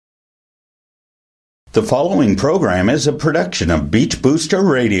The following program is a production of Beach Booster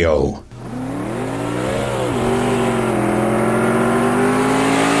Radio.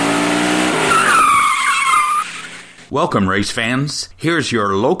 Welcome, race fans. Here's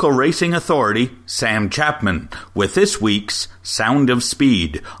your local racing authority, Sam Chapman, with this week's Sound of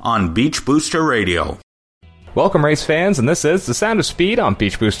Speed on Beach Booster Radio. Welcome, race fans, and this is The Sound of Speed on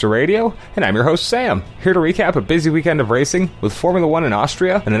Beach Booster Radio, and I'm your host, Sam, here to recap a busy weekend of racing with Formula One in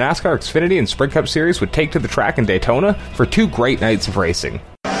Austria and the NASCAR Xfinity and Sprint Cup Series would take to the track in Daytona for two great nights of racing.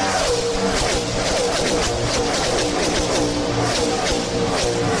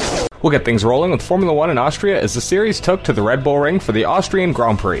 We'll get things rolling with Formula One in Austria as the series took to the Red Bull Ring for the Austrian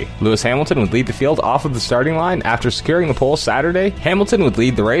Grand Prix. Lewis Hamilton would lead the field off of the starting line after securing the pole Saturday. Hamilton would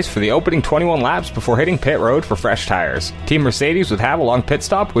lead the race for the opening 21 laps before hitting pit road for fresh tires. Team Mercedes would have a long pit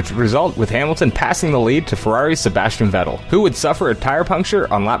stop, which would result with Hamilton passing the lead to Ferrari's Sebastian Vettel, who would suffer a tire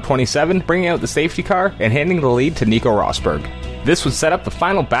puncture on lap 27, bringing out the safety car and handing the lead to Nico Rosberg. This would set up the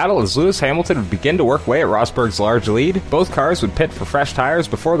final battle as Lewis Hamilton would begin to work away at Rosberg's large lead. Both cars would pit for fresh tires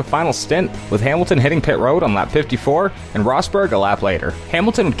before the final stint, with Hamilton hitting pit road on lap 54 and Rosberg a lap later.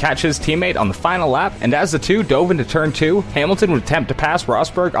 Hamilton would catch his teammate on the final lap, and as the two dove into turn 2, Hamilton would attempt to pass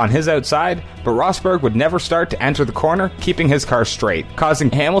Rosberg on his outside, but Rosberg would never start to enter the corner, keeping his car straight, causing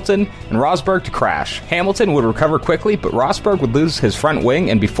Hamilton and Rosberg to crash. Hamilton would recover quickly, but Rosberg would lose his front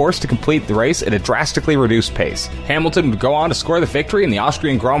wing and be forced to complete the race at a drastically reduced pace. Hamilton would go on to score the victory in the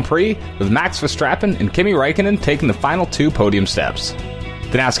Austrian Grand Prix, with Max Verstappen and Kimi Räikkönen taking the final two podium steps.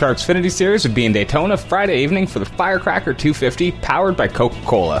 The NASCAR Xfinity Series would be in Daytona Friday evening for the Firecracker 250, powered by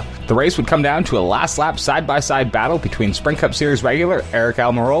Coca-Cola. The race would come down to a last-lap side-by-side battle between Sprint Cup Series regular Aric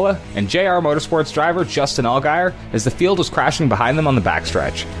Almirola and JR Motorsports driver Justin Allgaier as the field was crashing behind them on the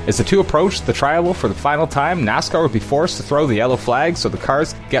backstretch. As the two approached the tri-oval for the final time, NASCAR would be forced to throw the yellow flag so the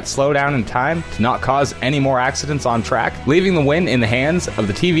cars get slowed down in time to not cause any more accidents on track, leaving the win in the hands of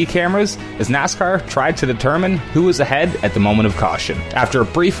the TV cameras as NASCAR tried to determine who was ahead at the moment of caution. After a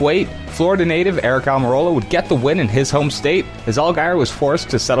brief wait, Florida native Aric Almirola would get the win in his home state as Allgaier was forced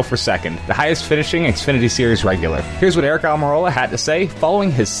to settle for second, the highest finishing Xfinity Series regular. Here's what Aric Almirola had to say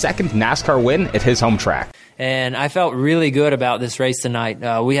following his second NASCAR win at his home track. And I felt really good about this race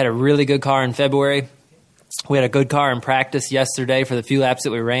tonight. We had a really good car in February. We had a good car in practice yesterday for the few laps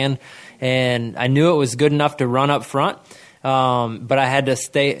that we ran, and I knew it was good enough to run up front. But I had to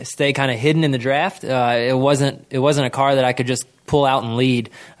stay kind of hidden in the draft. It wasn't a car that I could just pull out and lead,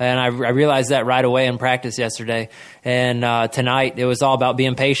 and I realized that right away in practice yesterday. And tonight it was all about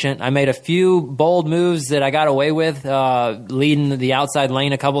being patient. I made a few bold moves that I got away with, leading the outside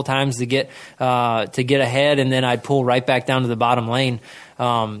lane a couple times to get ahead, and then I'd pull right back down to the bottom lane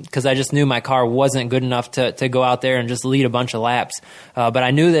because I just knew my car wasn't good enough to go out there and just lead a bunch of laps. But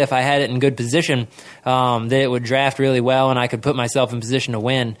I knew that if I had it in good position, that it would draft really well and I could put myself in position to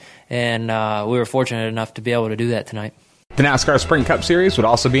win. And we were fortunate enough to be able to do that tonight. The NASCAR Sprint Cup Series would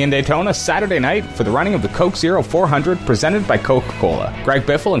also be in Daytona Saturday night for the running of the Coke Zero 400 presented by Coca-Cola. Greg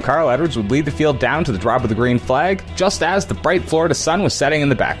Biffle and Carl Edwards would lead the field down to the drop of the green flag, just as the bright Florida sun was setting in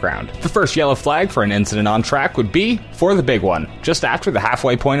the background. The first yellow flag for an incident on track would be for the big one. Just after the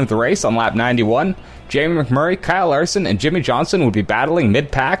halfway point of the race on lap 91, Jamie McMurray, Kyle Larson, and Jimmy Johnson would be battling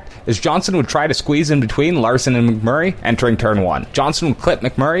mid-pack as Johnson would try to squeeze in between Larson and McMurray entering turn 1. Johnson would clip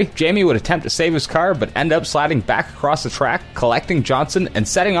McMurray. Jamie would attempt to save his car but end up sliding back across the track, collecting Johnson and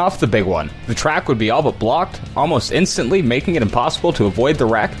setting off the big one. The track would be all but blocked almost instantly, making it impossible to avoid the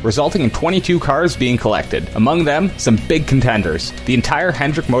wreck, resulting in 22 cars being collected. Among them, some big contenders. The entire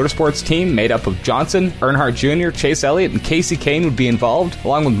Hendrick Motorsports team made up of Johnson, Earnhardt Jr., Chase Elliott, and Casey Kane would be involved,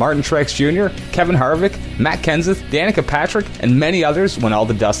 along with Martin Truex Jr., Kevin Harvick, Matt Kenseth, Danica Patrick, and many others when all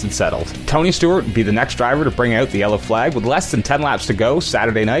the dust had settled. Tony Stewart would be the next driver to bring out the yellow flag with less than 10 laps to go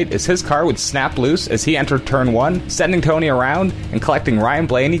Saturday night as his car would snap loose as he entered turn 1, sending Tony around and collecting Ryan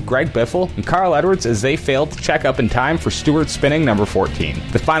Blaney, Greg Biffle, and Carl Edwards as they failed to check up in time for Stewart spinning number 14.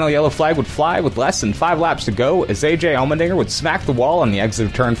 The final yellow flag would fly with less than 5 laps to go as AJ Allmendinger would smack the wall on the exit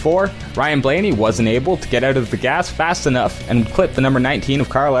of turn 4. Ryan Blaney wasn't able to get out of the gas fast enough and would clip the number 19 of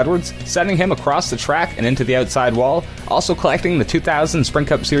Carl Edwards, sending him across the track and into the outside wall, also collecting the 2000 Sprint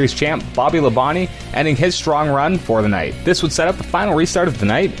Cup Series champ Bobby Labonte, ending his strong run for the night. This would set up the final restart of the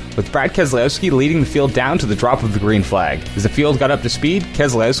night, with Brad Keselowski leading the field down to the drop of the green flag. flag. As the field got up to speed,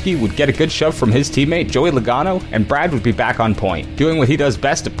 Keselowski would get a good shove from his teammate Joey Logano, and Brad would be back on point, doing what he does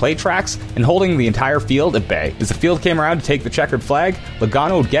best at play tracks and holding the entire field at bay. As the field came around to take the checkered flag,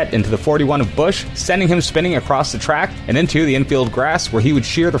 Logano would get into the 41 of Busch, sending him spinning across the track and into the infield grass, where he would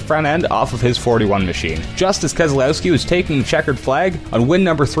shear the front end off of his 41 machine, just as Keselowski was taking the checkered flag on win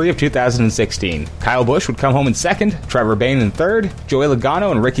number 3 of 2016. Kyle Busch would come home in second, Trevor Bayne in third, Joey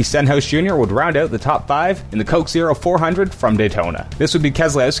Logano and Ricky Stenhouse Jr. would round out the top 5 in the Coke Zero 400 from Daytona. This would be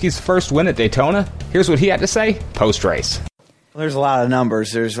Keselowski's first win at Daytona. Here's what he had to say post-race. There's a lot of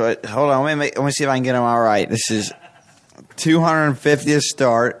numbers. Hold on, let me see if I can get them all right. This is 250th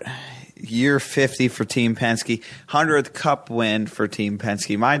start, year 50 for Team Penske, 100th Cup win for Team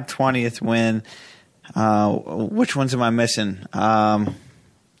Penske, my 20th win. Which ones am I missing?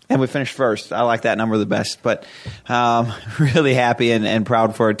 And we finished first. I like that number the best. But really happy and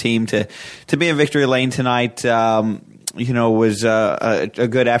proud for our team to be in victory lane tonight. Was a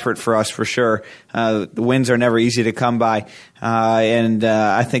good effort for us for sure. The wins are never easy to come by. And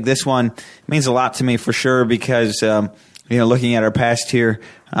I think this one means a lot to me for sure because looking at our past here,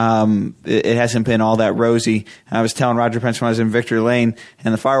 it hasn't been all that rosy. I was telling Roger Pence when I was in victory lane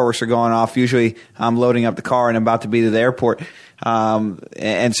and the fireworks are going off, usually I'm loading up the car and about to be to the airport.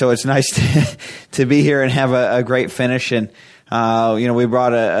 And so it's nice to be here and have a great finish. And, we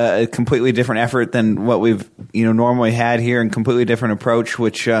brought a completely different effort than what we've, normally had here, and completely different approach,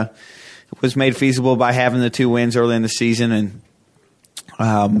 which, was made feasible by having the 2 wins early in the season and,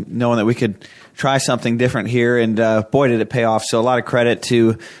 knowing that we could try something different here. And, boy, did it pay off. So a lot of credit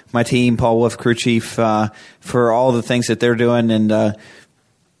to my team, Paul Wolf, crew chief, for all the things that they're doing. And,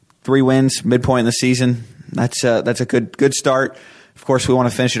 3 wins, midpoint in the season. That's a good start. Of course, we want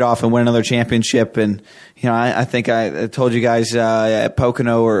to finish it off and win another championship. And I think I told you guys at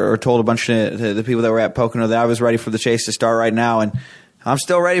Pocono, or told a bunch of the people that were at Pocono, that I was ready for the chase to start right now, and I'm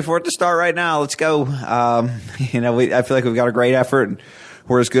still ready for it to start right now. Let's go. I feel like we've got a great effort. And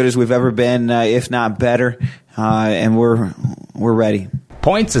we're as good as we've ever been, if not better, and we're ready.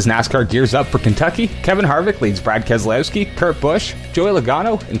 Points as NASCAR gears up for Kentucky. Kevin Harvick leads Brad Keselowski, Kurt Busch, Joey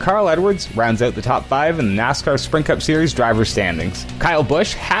Logano, and Carl Edwards rounds out the top 5 in the NASCAR Sprint Cup Series driver standings. Kyle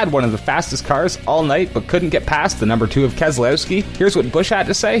Busch had one of the fastest cars all night, but couldn't get past the number 2 of Keselowski. Here's what Busch had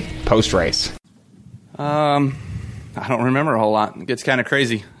to say post-race. I don't remember a whole lot. It gets kind of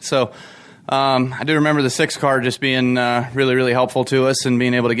crazy. So I do remember the 6 car just being really, really helpful to us and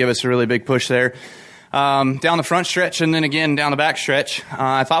being able to give us a really big push there. Down the front stretch and then again down the back stretch,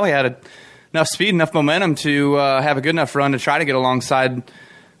 I thought we had enough speed, enough momentum to have a good enough run to try to get alongside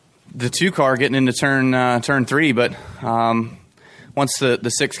the 2 car getting into turn 3. But once the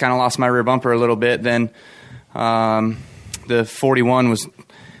 6 kind of lost my rear bumper a little bit, then the 41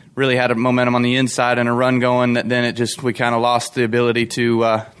 really had a momentum on the inside and a run going. That then we kind of lost the ability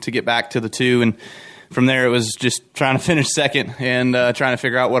to get back to the 2. And from there, it was just trying to finish second and trying to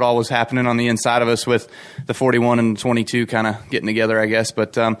figure out what all was happening on the inside of us with the 41 and 22 kind of getting together, I guess.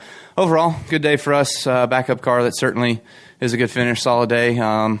 But overall, good day for us. Backup car, that certainly is a good finish, solid day.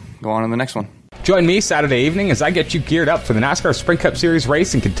 Go on to the next one. Join me Saturday evening as I get you geared up for the NASCAR Sprint Cup Series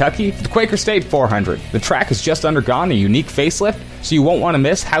race in Kentucky, the Quaker State 400. The track has just undergone a unique facelift, so you won't want to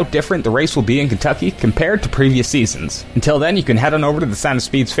miss how different the race will be in Kentucky compared to previous seasons. Until then, you can head on over to the Sound of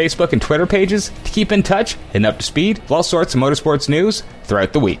Speed's Facebook and Twitter pages to keep in touch and up to speed with all sorts of motorsports news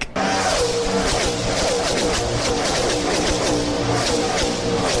throughout the week.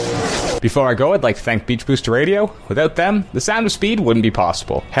 Before I go, I'd like to thank Beach Booster Radio. Without them, the Sound of Speed wouldn't be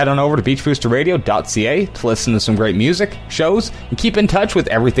possible. Head on over to beachboosterradio.ca to listen to some great music, shows, and keep in touch with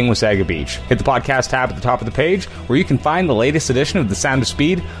everything Wasaga Beach. Hit the podcast tab at the top of the page, where you can find the latest edition of the Sound of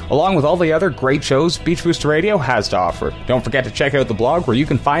Speed, along with all the other great shows Beach Booster Radio has to offer. Don't forget to check out the blog, where you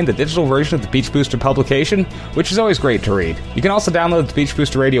can find the digital version of the Beach Booster publication, which is always great to read. You can also download the Beach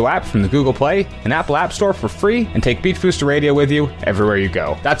Booster Radio app from the Google Play and Apple App Store for free, and take Beach Booster Radio with you everywhere you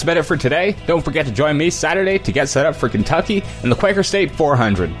go. That's about it for today. Don't forget to join me Saturday to get set up for Kentucky and the Quaker State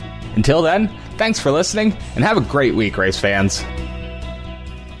 400. Until then, thanks for listening, and have a great week, race fans.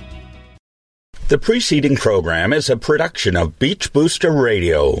 The preceding program is a production of Beach Booster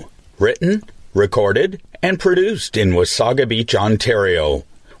Radio. Written, recorded, and produced in Wasaga Beach, Ontario.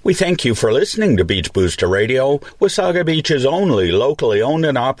 We thank you for listening to Beach Booster Radio, Wasaga Beach's only locally owned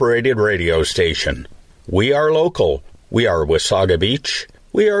and operated radio station. We are local. We are Wasaga Beach.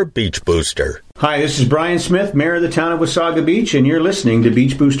 We are Beach Booster. Hi, this is Brian Smith, Mayor of the town of Wasaga Beach, and you're listening to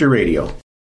Beach Booster Radio.